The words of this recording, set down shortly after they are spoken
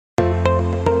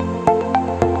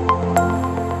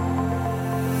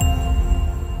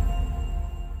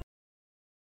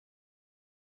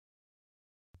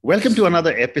Welcome to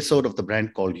another episode of The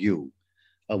Brand Called You,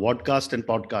 a podcast and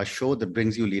podcast show that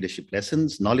brings you leadership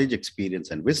lessons, knowledge,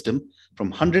 experience, and wisdom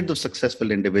from hundreds of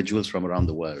successful individuals from around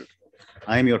the world.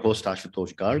 I am your host,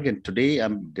 Ashutosh Garg, and today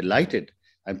I'm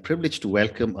privileged to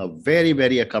welcome a very,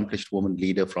 very accomplished woman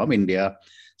leader from India,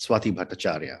 Swati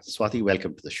Bhattacharya. Swati,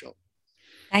 welcome to the show.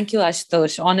 Thank you,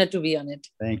 Ashutosh. Honored to be on it.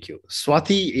 Thank you.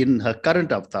 Swati, in her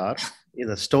current avatar, is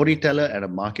a storyteller and a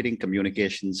marketing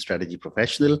communications strategy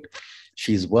professional.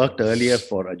 She's worked earlier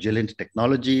for Agilent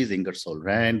Technologies, Ingersoll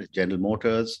Rand, General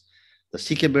Motors, the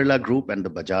CK Birla Group, and the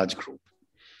Bajaj Group.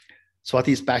 Swati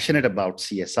is passionate about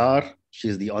CSR. She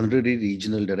is the Honorary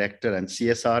Regional Director and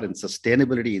CSR and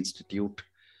Sustainability Institute.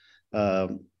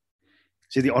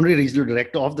 She's the Honorary Regional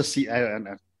Director of the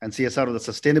and CSR of the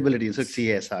Sustainability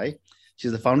Institute, CSI.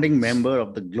 She's the founding member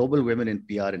of the Global Women in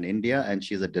PR in India, and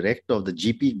she's a director of the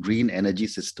GP Green Energy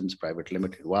Systems Private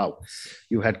Limited. Wow,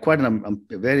 you had quite a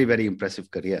very, very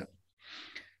impressive career.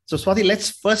 So Swati,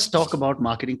 let's first talk about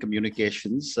marketing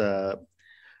communications.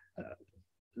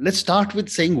 Let's start with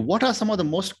saying, what are some of the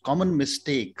most common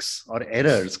mistakes or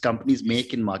errors companies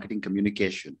make in marketing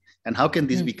communication, and how can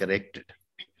these be corrected?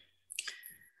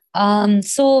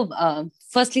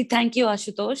 Firstly, thank you,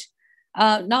 Ashutosh.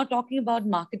 Now talking about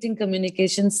marketing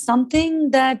communications,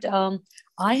 something that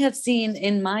I have seen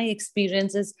in my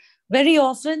experience is very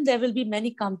often there will be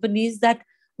many companies that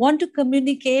want to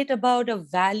communicate about a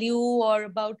value or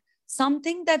about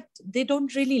something that they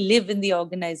don't really live in the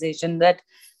organization, that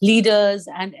leaders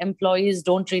and employees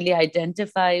don't really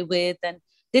identify with, and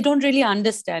they don't really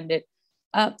understand it.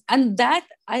 And that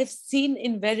I've seen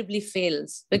invariably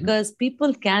fails because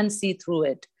people can see through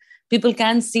it. People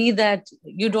can see that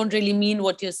you don't really mean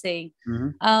what you're saying.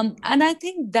 And I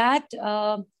think that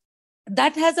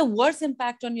that has a worse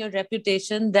impact on your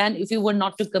reputation than if you were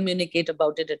not to communicate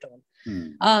about it at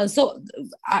all. So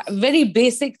very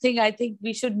basic thing, I think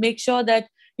we should make sure that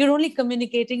you're only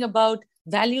communicating about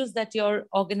values that your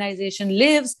organization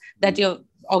lives, that your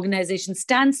organization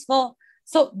stands for.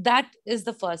 So that is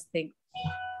the first thing.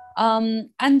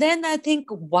 And then I think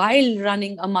while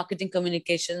running a marketing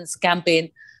communications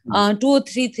campaign, 2 or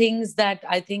 3 things that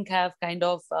I think have kind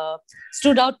of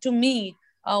stood out to me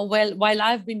while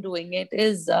I've been doing it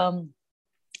is,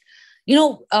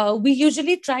 we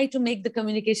usually try to make the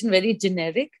communication very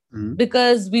generic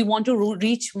because we want to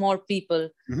reach more people.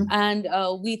 And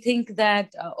we think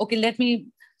that, okay, let me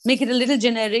make it a little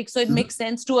generic so it makes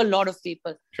sense to a lot of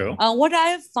people. Sure. What I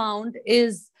have found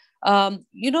is,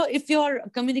 if your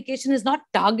communication is not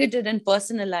targeted and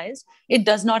personalized, it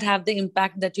does not have the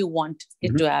impact that you want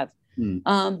it to have.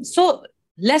 So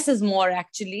less is more,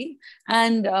 actually.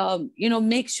 And,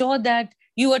 make sure that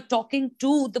you are talking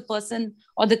to the person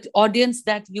or the audience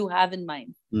that you have in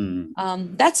mind.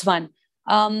 That's one.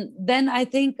 Then I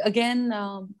think, again,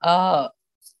 I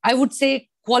would say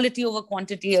quality over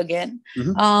quantity again.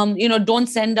 Don't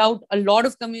send out a lot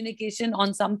of communication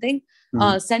on something.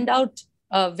 Send out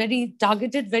very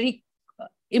targeted, very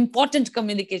important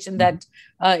communication that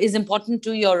is important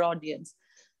to your audience.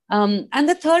 And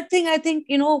the third thing, I think,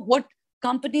 what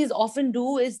companies often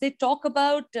do is they talk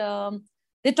about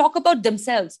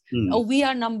themselves. We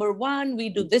are number one. We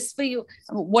do this for you.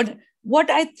 What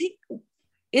I think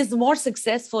is more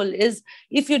successful is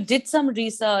if you did some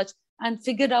research and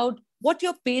figured out what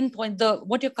your pain point,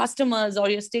 what your customers or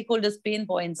your stakeholders' pain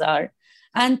points are,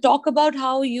 and talk about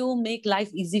how you make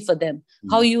life easy for them,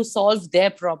 how you solve their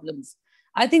problems.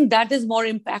 I think that is more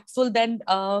impactful than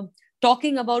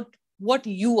talking about what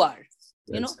you are.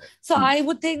 So I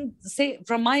would say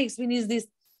from my experience, these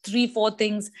 3-4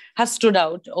 things have stood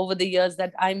out over the years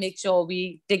that I make sure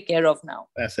we take care of now.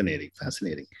 Fascinating.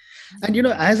 And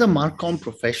as a Marcom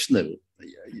professional,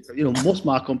 most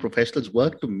Marcom professionals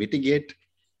work to mitigate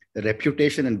the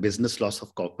reputation and business loss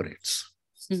of corporates.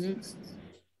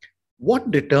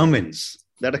 What determines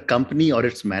that a company or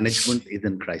its management is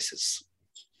in crisis?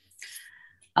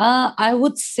 I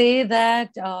would say that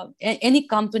any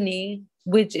company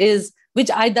which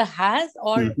either has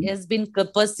or has been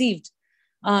perceived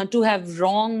to have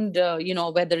wronged,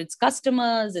 whether it's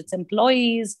customers, its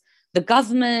employees, the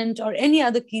government, or any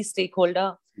other key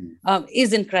stakeholder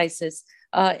is in crisis.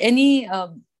 Any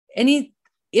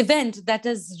event that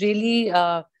has really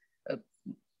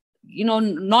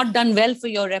not done well for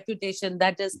your reputation,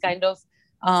 that has kind of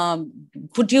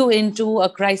put you into a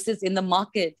crisis in the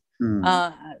market,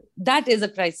 that is a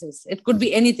crisis. It could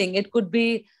be anything. It could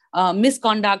be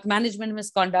misconduct, management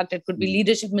misconduct. It could be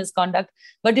leadership misconduct.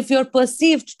 But if you're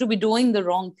perceived to be doing the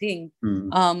wrong thing,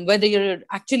 whether you're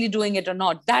actually doing it or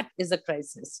not, that is a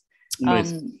crisis.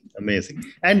 Amazing.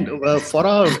 And for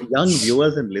our young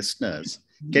viewers and listeners,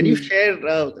 Can you share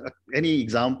any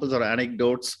examples or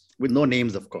anecdotes with no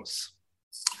names, of course?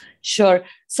 Sure.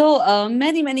 So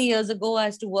many years ago, I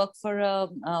used to work for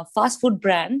a fast food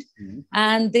brand,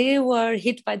 and they were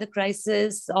hit by the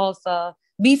crisis of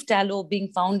beef tallow being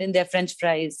found in their French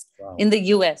fries in the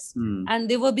US. And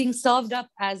they were being served up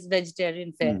as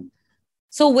vegetarian fare.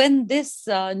 So when this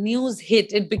news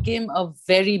hit, it became a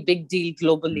very big deal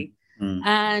globally.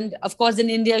 And of course, in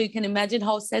India, you can imagine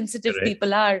how sensitive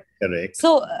people are.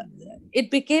 So it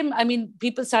became, I mean,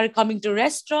 people started coming to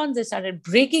restaurants, they started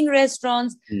breaking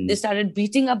restaurants, they started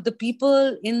beating up the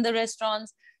people in the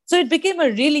restaurants. So it became a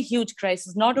really huge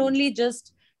crisis, not only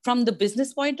just from the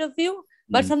business point of view,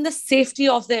 but from the safety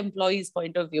of the employees'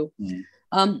 point of view.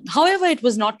 However, it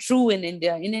was not true in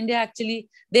India. In India, actually,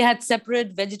 they had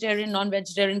separate vegetarian,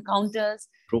 non-vegetarian counters.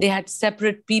 They had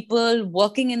separate people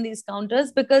working in these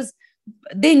counters because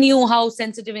they knew how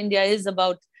sensitive India is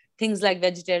about things like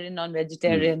vegetarian,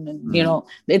 non-vegetarian, and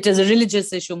it is a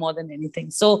religious issue more than anything.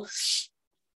 So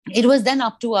it was then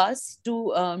up to us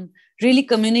to really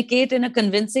communicate in a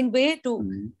convincing way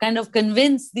to kind of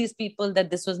convince these people that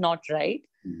this was not right.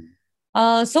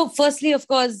 So firstly, of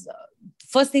course,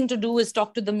 first thing to do is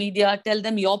talk to the media, tell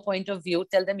them your point of view,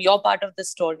 tell them your part of the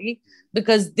story,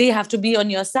 because they have to be on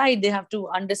your side. They have to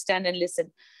understand and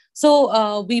listen.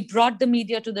 So we brought the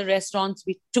media to the restaurants.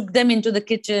 We took them into the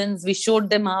kitchens. We showed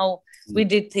them how we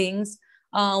did things.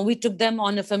 We took them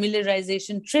on a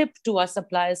familiarization trip to our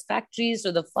suppliers' factories,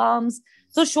 to the farms.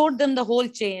 So showed them the whole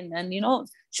chain and,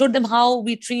 showed them how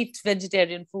we treat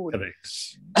vegetarian food.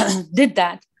 Did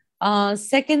that.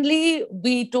 Secondly,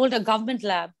 we told a government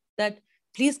lab that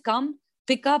please come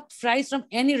pick up fries from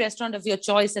any restaurant of your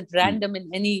choice at random in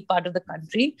any part of the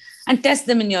country and test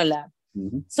them in your lab.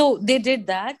 So they did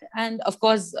that. And of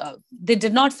course, they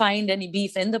did not find any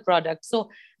beef in the product. So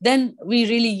then we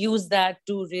really used that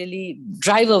to really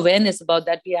drive awareness about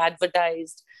that. We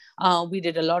advertised, we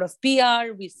did a lot of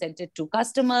PR, we sent it to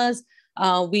customers.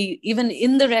 We even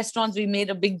in the restaurants, we made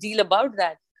a big deal about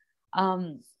that.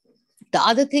 The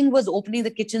other thing was opening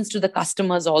the kitchens to the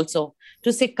customers also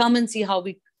to say, come and see how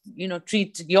we,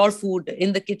 treat your food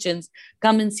in the kitchens.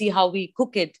 Come and see how we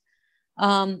cook it.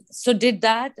 So did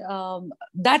that.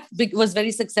 That was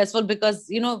very successful because,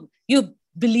 you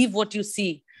believe what you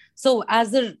see. So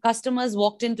as the customers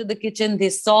walked into the kitchen, they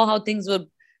saw how things were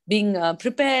being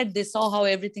prepared. They saw how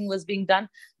everything was being done.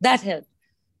 That helped.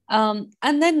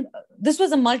 And then this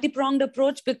was a multi-pronged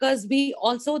approach because we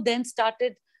also then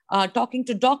started talking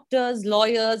to doctors,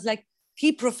 lawyers, like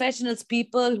key professionals,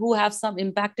 people who have some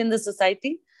impact in the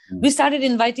society. We started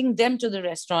inviting them to the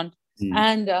restaurant.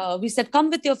 And we said, come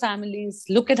with your families,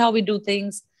 look at how we do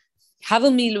things, have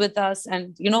a meal with us.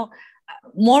 And,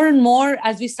 more and more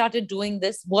as we started doing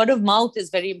this, word of mouth is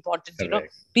very important.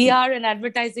 PR and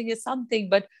advertising is something,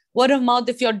 but word of mouth,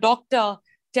 if your doctor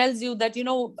tells you that,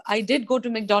 I did go to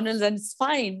McDonald's and it's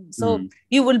fine. So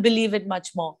you will believe it much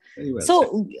more.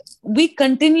 So we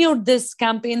continued this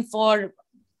campaign for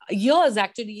years,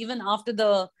 actually, even after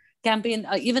the campaign,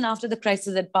 even after the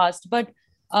crisis had passed. But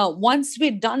once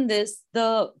we'd done this,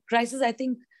 the crisis, I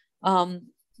think,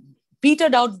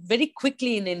 petered out very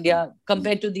quickly in India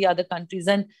compared to the other countries.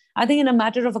 And I think in a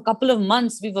matter of a couple of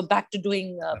months, we were back to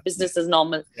doing business as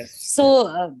normal.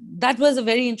 So that was a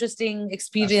very interesting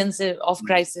experience of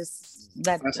crisis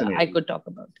that I could talk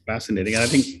about. Fascinating. And I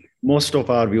think most of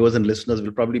our viewers and listeners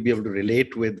will probably be able to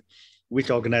relate with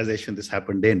which organization this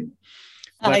happened in.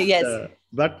 But,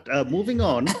 but moving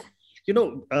on,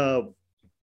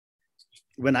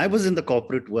 when I was in the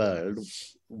corporate world,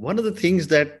 one of the things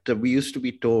that we used to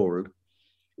be told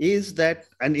is that,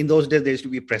 and in those days, there used to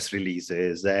be press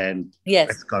releases and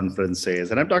press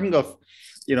conferences. And I'm talking of,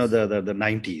 the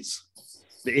 90s,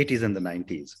 the 80s and the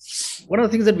 90s. One of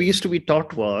the things that we used to be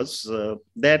taught was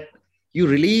that you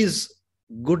release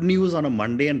good news on a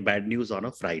Monday and bad news on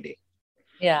a Friday.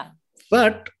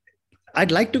 But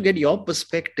I'd like to get your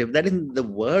perspective that in the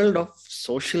world of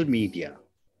social media,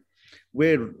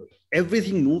 where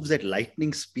everything moves at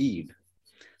lightning speed,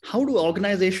 how do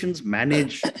organizations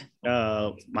manage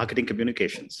marketing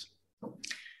communications?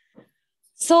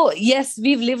 So yes,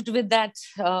 we've lived with that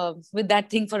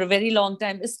thing for a very long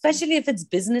time, especially if it's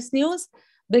business news,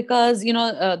 because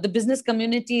the business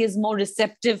community is more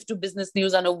receptive to business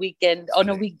news on a weekend, on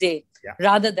a weekday,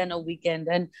 rather than a weekend.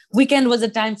 And weekend was a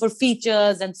time for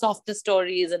features and softer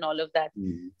stories and all of that.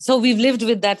 So we've lived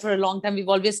with that for a long time. We've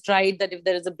always tried that if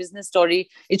there is a business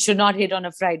story, it should not hit on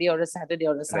a Friday or a Saturday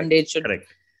or a Sunday. It should.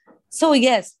 So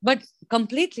yes, but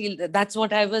completely, that's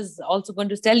what I was also going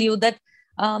to tell you, that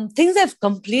things have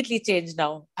completely changed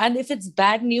now. And if it's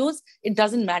bad news, it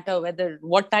doesn't matter whether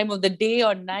what time of the day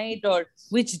or night or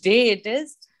which day it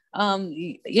is.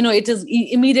 It is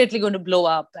immediately going to blow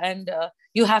up, and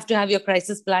you have to have your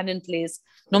crisis plan in place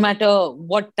no matter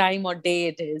what time or day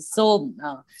it is. So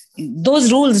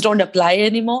those rules don't apply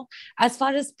anymore. As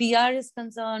far as PR is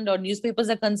concerned or newspapers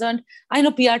are concerned, I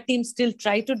know PR teams still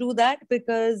try to do that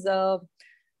because good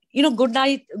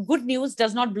news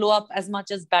does not blow up as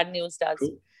much as bad news does.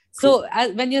 Cool. So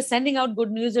when you're sending out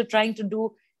good news, you're trying to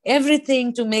do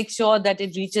everything to make sure that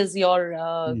it reaches your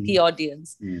key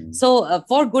audience. So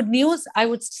for good news, I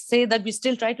would say that we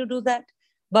still try to do that.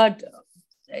 But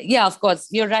yeah, of course,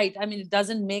 you're right. I mean, it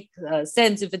doesn't make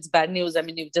sense if it's bad news. I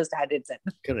mean, you've just had it then.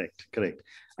 Correct.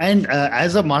 And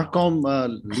as a Marcom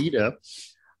leader,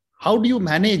 how do you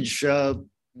manage the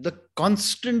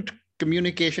constant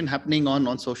communication happening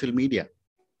on social media?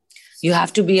 You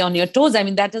have to be on your toes. I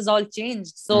mean, that has all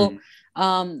changed. So,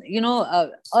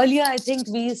 earlier, I think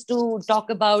we used to talk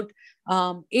about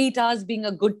 8 hours being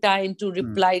a good time to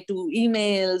reply to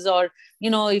emails, or,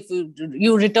 if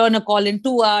you return a call in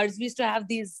 2 hours, we used to have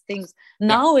these things.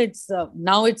 Now it's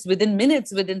within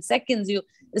minutes, within seconds.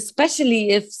 Especially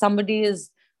if somebody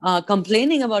is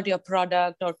complaining about your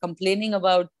product or complaining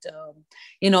about,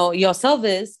 your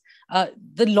service,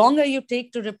 the longer you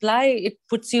take to reply, it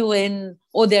puts you in,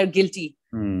 they're guilty,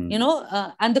 and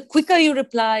the quicker you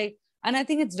reply. And I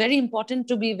think it's very important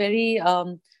to be very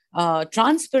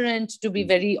transparent, to be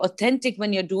very authentic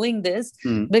when you're doing this,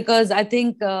 because I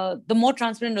think the more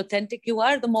transparent and authentic you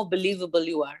are, the more believable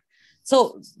you are.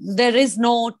 So there is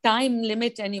no time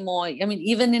limit anymore. I mean,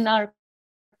 even in our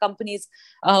companies,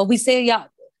 we say,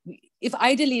 if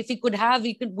we could have,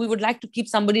 we would like to keep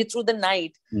somebody through the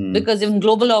night, because in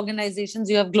global organizations,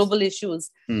 you have global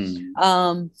issues.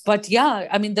 But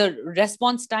I mean, the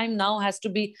response time now has to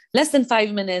be less than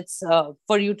 5 minutes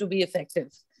for you to be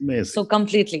effective. Amazing. So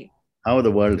completely. How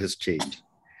the world has changed.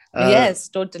 Yes,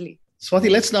 totally.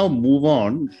 Swati, let's now move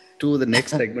on to the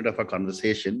next segment of our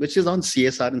conversation, which is on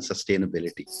CSR and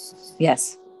sustainability.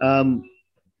 Yes.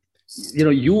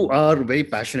 You are very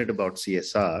passionate about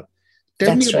CSR.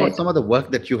 Tell me about some of the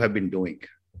work that you have been doing.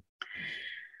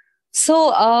 So,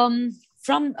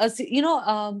 when I'll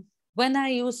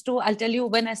tell you,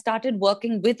 when I started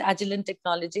working with Agilent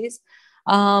Technologies,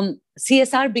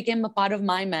 CSR became a part of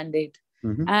my mandate.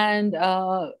 And,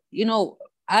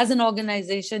 as an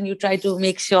organization, you try to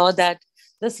make sure that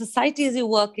the societies you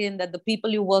work in, that the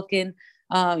people you work in,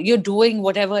 you're doing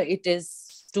whatever it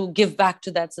is to give back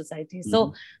to that society.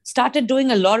 So started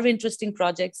doing a lot of interesting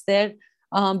projects there.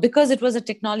 Because it was a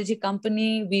technology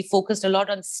company, we focused a lot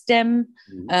on STEM,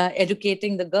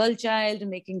 educating the girl child,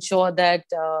 making sure that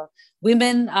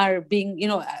women are being,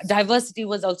 diversity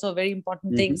was also a very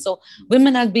important thing. So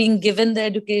women are being given the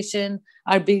education,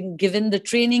 are being given the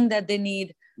training that they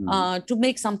need to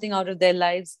make something out of their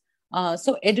lives.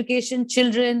 So education,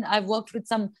 children, I've worked with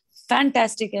some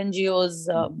fantastic NGOs,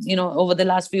 over the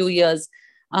last few years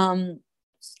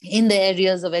in the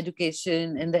areas of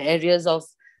education, in the areas of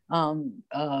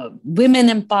women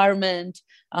empowerment,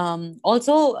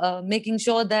 also making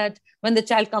sure that when the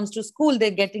child comes to school, they're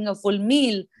getting a full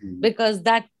meal, because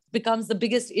that becomes the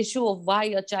biggest issue of why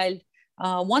a child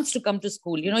wants to come to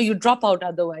school. You drop out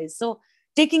otherwise. So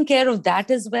taking care of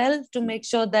that as well, to make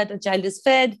sure that a child is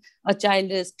fed, a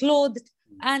child is clothed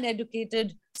and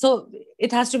educated. So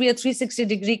it has to be a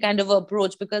 360-degree kind of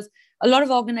approach, because a lot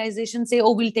of organizations say,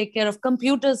 we'll take care of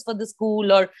computers for the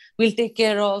school, or we'll take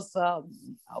care of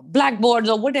blackboards,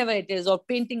 or whatever it is, or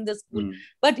painting the school.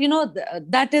 But,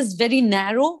 that is very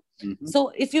narrow.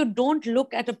 So if you don't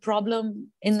look at a problem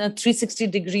in a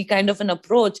 360-degree kind of an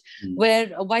approach, where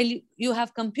while you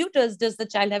have computers, does the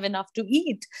child have enough to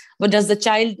eat? But is the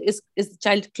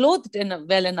child clothed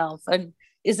well enough? And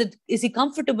is he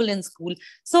comfortable in school?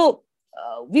 So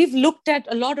we've looked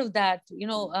at a lot of that,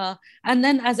 and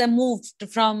then as I moved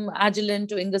from Agilent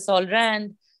to Ingersoll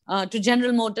Rand to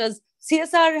General Motors,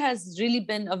 CSR has really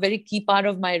been a very key part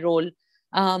of my role.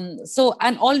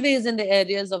 And always in the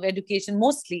areas of education,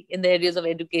 mostly in the areas of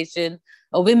education,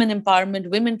 women empowerment,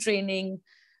 women training.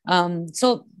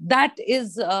 So that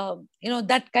is,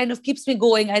 that kind of keeps me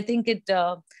going. I think it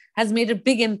has made a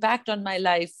big impact on my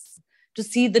life, to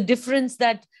see the difference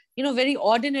that, very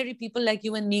ordinary people like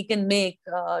you and me can make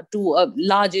to a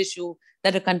large issue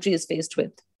that a country is faced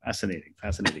with. Fascinating.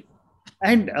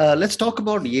 And let's talk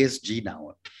about ESG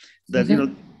now.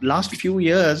 Last few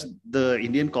years, the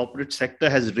Indian corporate sector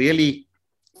has really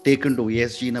taken to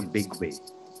ESG in a big way.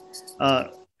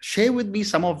 Share with me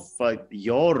some of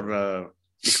your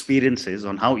experiences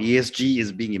on how ESG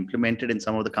is being implemented in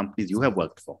some of the companies you have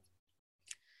worked for.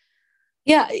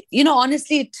 Yeah,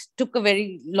 honestly, it took a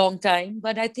very long time,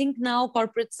 but I think now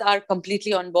corporates are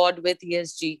completely on board with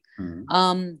ESG.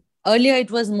 Earlier, it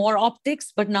was more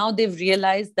optics, but now they've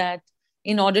realized that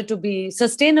in order to be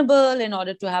sustainable, in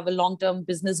order to have a long-term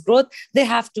business growth, they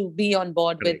have to be on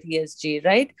board with ESG,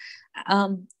 right?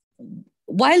 Um,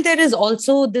 while there is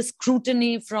also this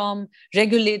scrutiny from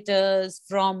regulators,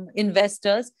 from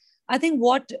investors, I think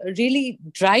what really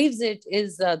drives it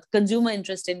is consumer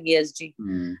interest in ESG.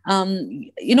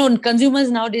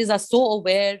 Consumers nowadays are so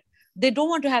aware. They don't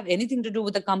want to have anything to do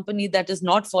with a company that is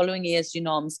not following ESG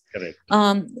norms.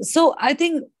 So I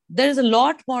think there is a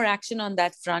lot more action on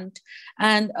that front.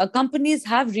 And companies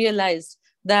have realized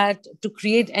that to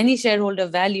create any shareholder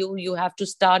value, you have to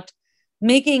start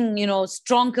making,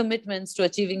 strong commitments to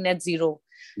achieving net zero.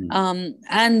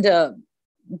 And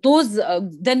those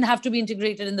then have to be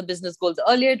integrated in the business goals.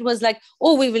 Earlier, it was like,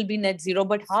 oh, we will be net zero,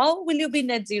 but how will you be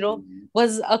net zero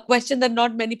was a question that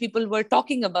not many people were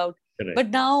talking about.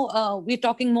 But now we're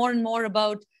talking more and more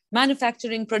about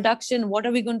manufacturing, production. What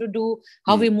are we going to do?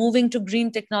 How we're moving to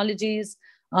green technologies.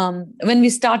 When we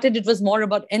started, it was more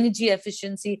about energy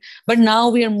efficiency, but now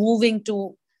we are moving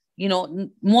to,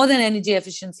 more than energy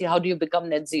efficiency. How do you become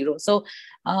net zero? So,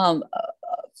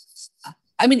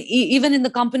 I mean, even in the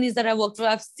companies that I worked for,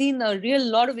 I've seen a real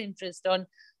lot of interest on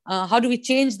how do we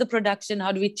change the production?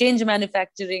 How do we change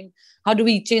manufacturing? How do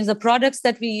we change the products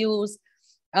that we use?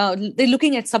 They're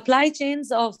looking at supply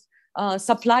chains of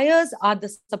suppliers. Are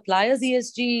the suppliers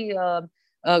ESG?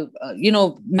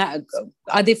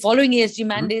 Are they following ESG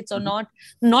mandates or not?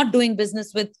 Not doing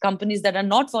business with companies that are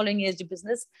not following ESG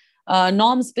business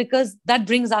norms, because that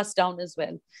brings us down as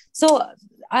well. So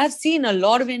I've seen a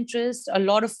lot of interest, a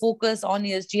lot of focus on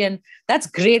ESG, and that's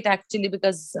great actually,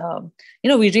 because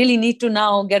we really need to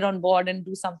now get on board and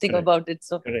do something about it.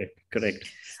 So correct.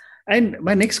 And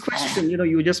my next question,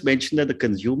 you just mentioned that the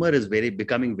consumer is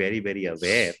becoming very, very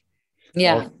aware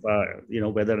of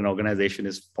whether an organization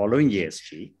is following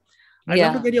ESG. I'd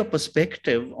love to get your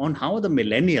perspective on how the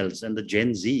millennials and the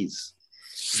Gen Zs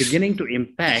beginning to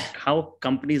impact how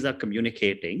companies are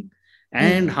communicating,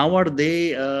 and how are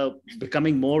they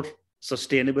becoming more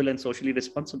sustainable and socially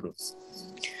responsible?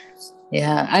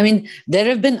 Yeah, I mean, there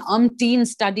have been umpteen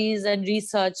studies and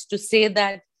research to say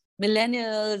that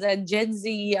millennials and Gen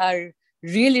Z are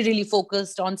really, really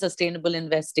focused on sustainable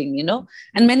investing,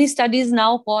 and many studies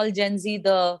now call Gen Z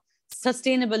the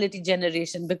sustainability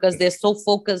generation because they're so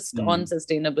focused on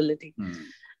sustainability.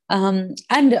 And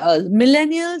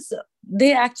millennials,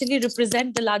 they actually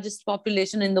represent the largest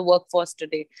population in the workforce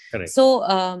today. So,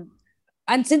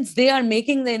 and since they are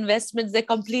making the investments, they're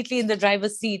completely in the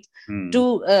driver's seat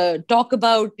to talk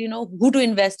about, who to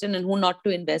invest in and who not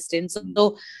to invest in.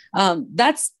 So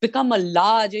that's become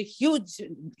a huge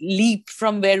leap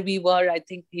from where we were, I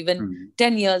think, even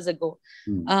 10 years ago.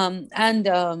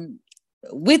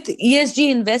 With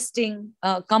ESG investing,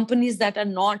 companies that are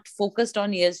not focused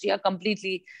on ESG are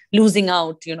completely losing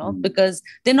out, because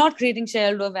they're not creating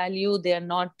shareholder value. They are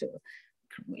not,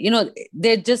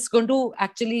 they're just going to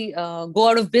actually go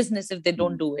out of business if they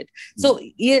don't do it. So,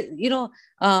 the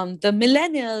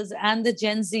millennials and the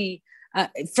Gen Z,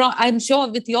 I'm sure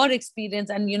with your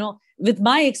experience and, with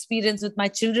my experience with my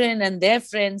children and their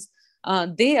friends,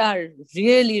 they are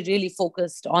really, really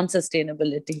focused on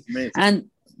sustainability. Amazing. And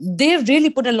they've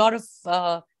really put a lot of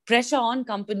pressure on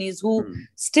companies who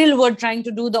still were trying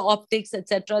to do the optics,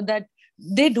 etc., that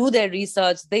they do their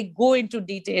research, they go into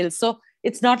details. So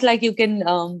it's not like you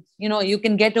can, you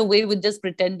can get away with just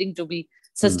pretending to be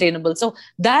sustainable. So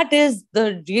that is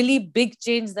the really big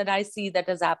change that I see that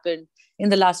has happened in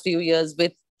the last few years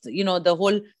with, the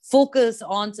whole focus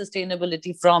on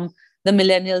sustainability from the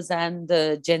millennials and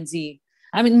the Gen Z.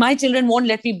 I mean, my children won't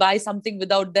let me buy something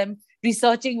without them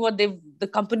researching what the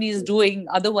company is doing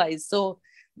otherwise. So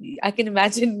I can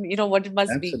imagine, what it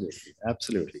must be.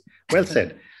 Absolutely. Well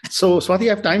said. So Swati, I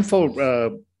have time for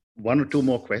one or two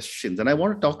more questions. And I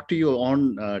want to talk to you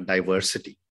on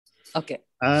diversity. Okay.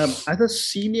 As a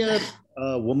senior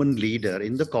woman leader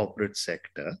in the corporate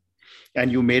sector,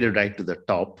 and you made it right to the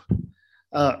top,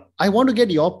 I want to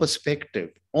get your perspective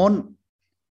on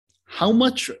how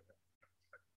much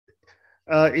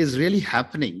is really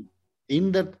happening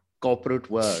in the corporate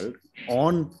world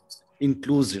on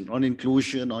inclusion, on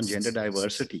gender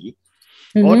diversity,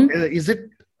 or is it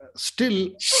still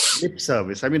lip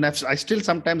service? I mean, I still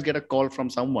sometimes get a call from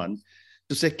someone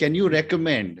to say, can you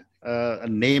recommend a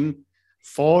name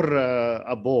for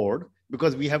a board,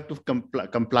 because we have to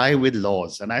comply with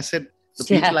laws? And I said, the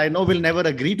people I know will never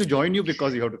agree to join you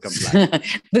because you have to comply.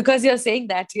 Because you're saying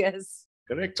that, yes.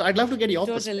 Correct. So I'd love to get your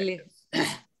perspective.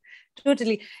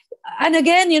 Totally. and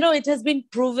again, it has been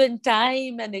proven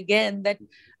time and again that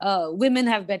women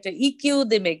have better EQ,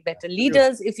 they make better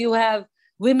leaders. If you have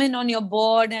women on your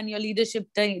board and your leadership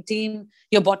team,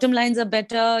 your bottom lines are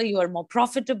better, you are more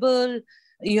profitable,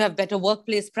 you have better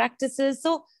workplace practices.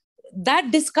 So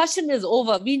that discussion is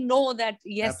over. We know that,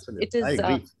 yes, absolutely. it is. I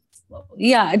agree.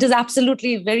 It is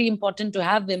absolutely very important to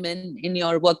have women in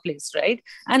your workplace, right?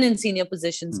 And in senior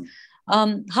positions.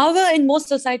 However, in most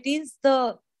societies,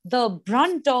 the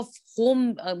brunt of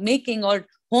home making or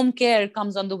home care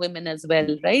comes on the women as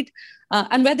well, right?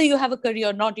 And whether you have a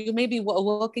career or not, you may be a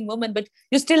working woman, but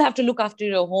you still have to look after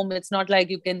your home. It's not like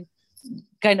you can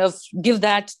kind of give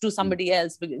that to somebody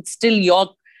else, but it's still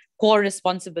your core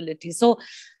responsibility. So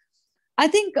I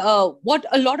think what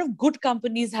a lot of good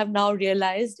companies have now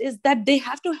realized is that they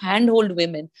have to handhold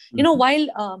women.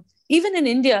 While even in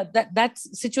India, that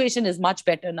situation is much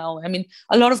better now. I mean,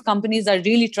 a lot of companies are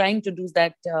really trying to do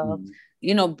that,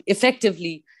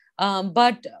 effectively.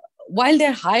 But while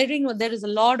they're hiring, there is a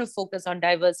lot of focus on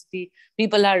diversity.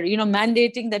 People are,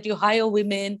 mandating that you hire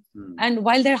women. And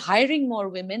while they're hiring more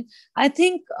women, I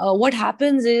think what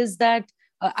happens is that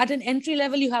at an entry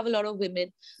level, you have a lot of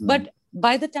women. But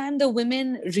by the time the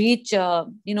women reach,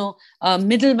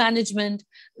 middle management,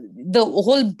 the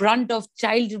whole brunt of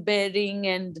childbearing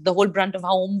and the whole brunt of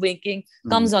homemaking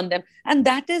comes on them. And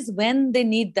that is when they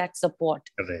need that support.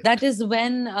 Correct. That is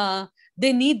when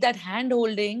they need that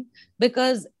hand-holding,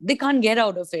 because they can't get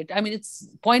out of it. I mean, it's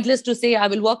pointless to say, I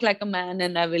will work like a man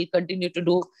and I will continue to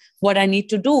do what I need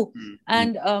to do.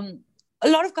 And a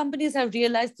lot of companies have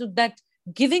realized that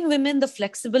giving women the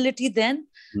flexibility then,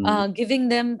 giving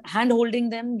them, hand-holding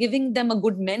them, giving them a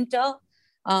good mentor,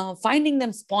 finding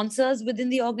them sponsors within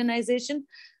the organization,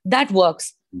 that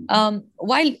works.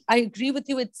 While I agree with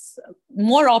you, it's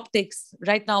more optics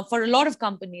right now for a lot of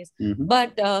companies,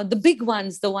 but the big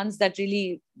ones, the ones that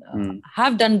really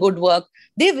have done good work,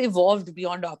 they've evolved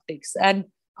beyond optics. And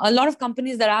a lot of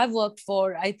companies that I've worked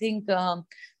for, I think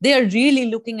they are really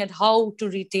looking at how to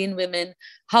retain women,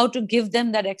 how to give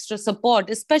them that extra support,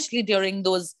 especially during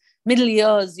those middle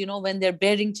years, when they're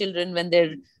bearing children, when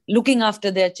they're looking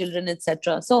after their children,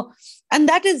 etc. So, and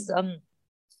that is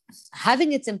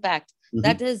having its impact.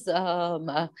 That is,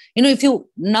 if you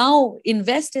now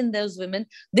invest in those women,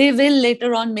 they will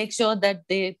later on make sure that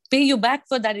they pay you back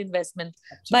for that investment.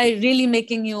 Absolutely. By really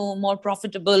making you more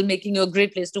profitable, making you a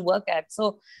great place to work at.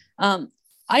 So I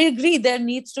agree, there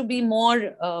needs to be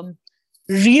more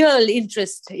real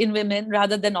interest in women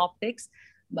rather than optics.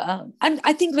 And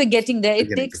I think we're getting there. It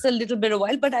takes a little bit of a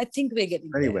while, but I think we're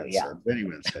getting very there. Well said. Very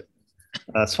well said.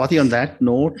 Swati, on that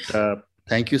note,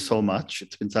 thank you so much.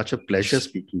 It's been such a pleasure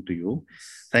speaking to you.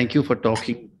 Thank you for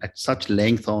talking at such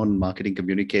length on marketing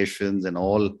communications and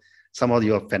some of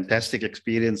your fantastic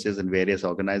experiences in various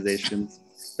organizations.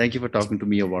 Thank you for talking to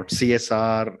me about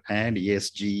CSR and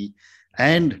ESG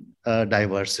and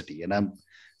diversity. And I'm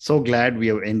so glad we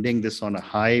are ending this on a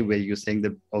high where you're saying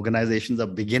that organizations are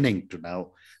beginning to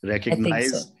now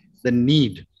recognize the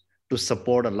need to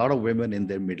support a lot of women in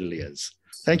their middle years.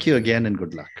 Thank you again and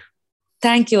good luck.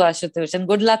 Thank you, Ashutosh, and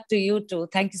good luck to you too.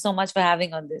 Thank you so much for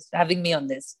having me on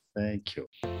this. Thank you.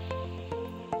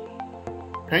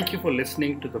 Thank you for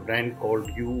listening to the Brand Called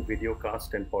You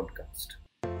videocast and podcast,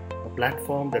 a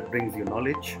platform that brings you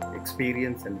knowledge,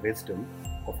 experience, and wisdom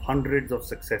of hundreds of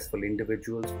successful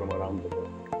individuals from around the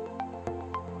world.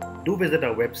 Do visit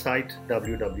our website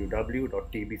www.tbcy.in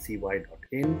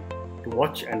to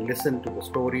watch and listen to the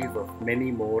stories of many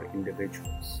more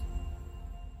individuals.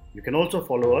 You can also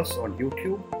follow us on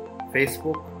YouTube,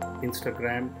 Facebook,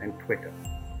 Instagram, and Twitter.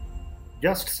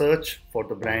 Just search for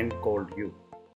the Brand Called You.